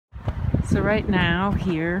So right now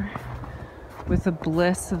here, with the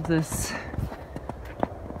bliss of this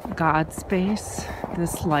God space,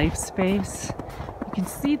 this life space, you can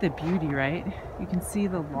see the beauty, right? You can see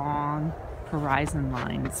the long horizon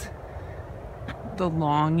lines, the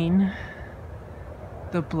longing,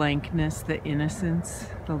 the blankness, the innocence,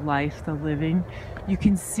 the life, the living. You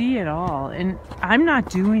can see it all. And I'm not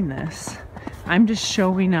doing this. I'm just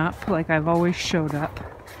showing up like I've always showed up.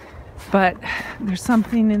 But there's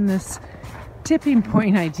something in this tipping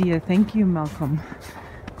point idea. Thank you, Malcolm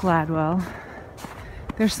Gladwell.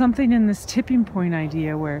 There's something in this tipping point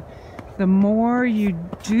idea where the more you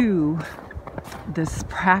do this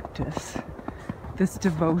practice, this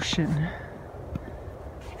devotion,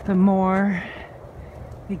 the more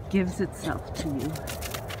it gives itself to you.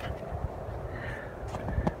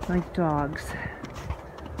 Like dogs.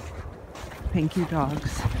 Thank you,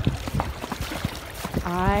 dogs.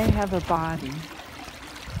 I have a body,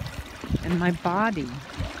 and my body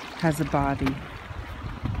has a body.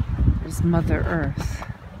 It's Mother Earth.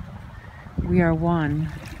 We are one.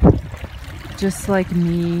 Just like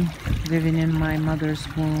me living in my mother's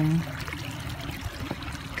womb,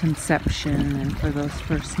 conception, and for those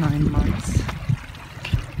first 9 months,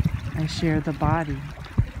 I share the body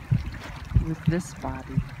with this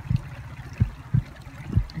body.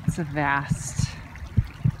 It's a vast,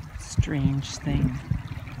 strange thing.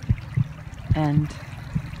 And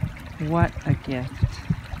what a gift.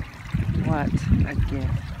 What a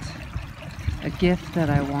gift. A gift that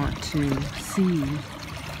I want to see,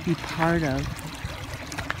 be part of,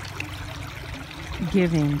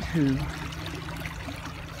 giving to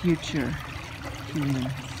future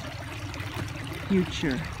humans.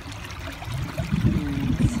 Future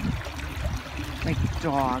humans. Like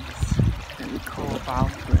dogs that we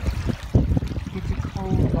co-evolve with. We get to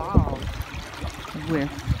co-evolve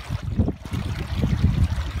with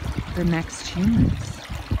the next humans.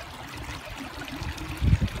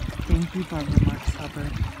 Thank you, Barbara Marx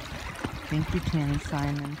Hubbard. Thank you, Tanny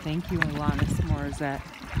Simon. Thank you, Alanis Morissette.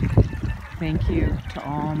 Thank you to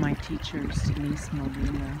all my teachers, Denise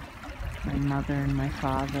Molina, my mother and my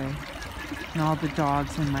father, and all the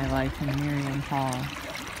dogs in my life, and Miriam Hall.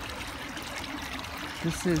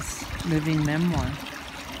 This is Living Memoir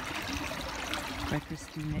by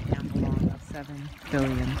Christina Ambelong of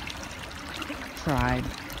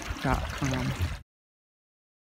 7billiontribe.com.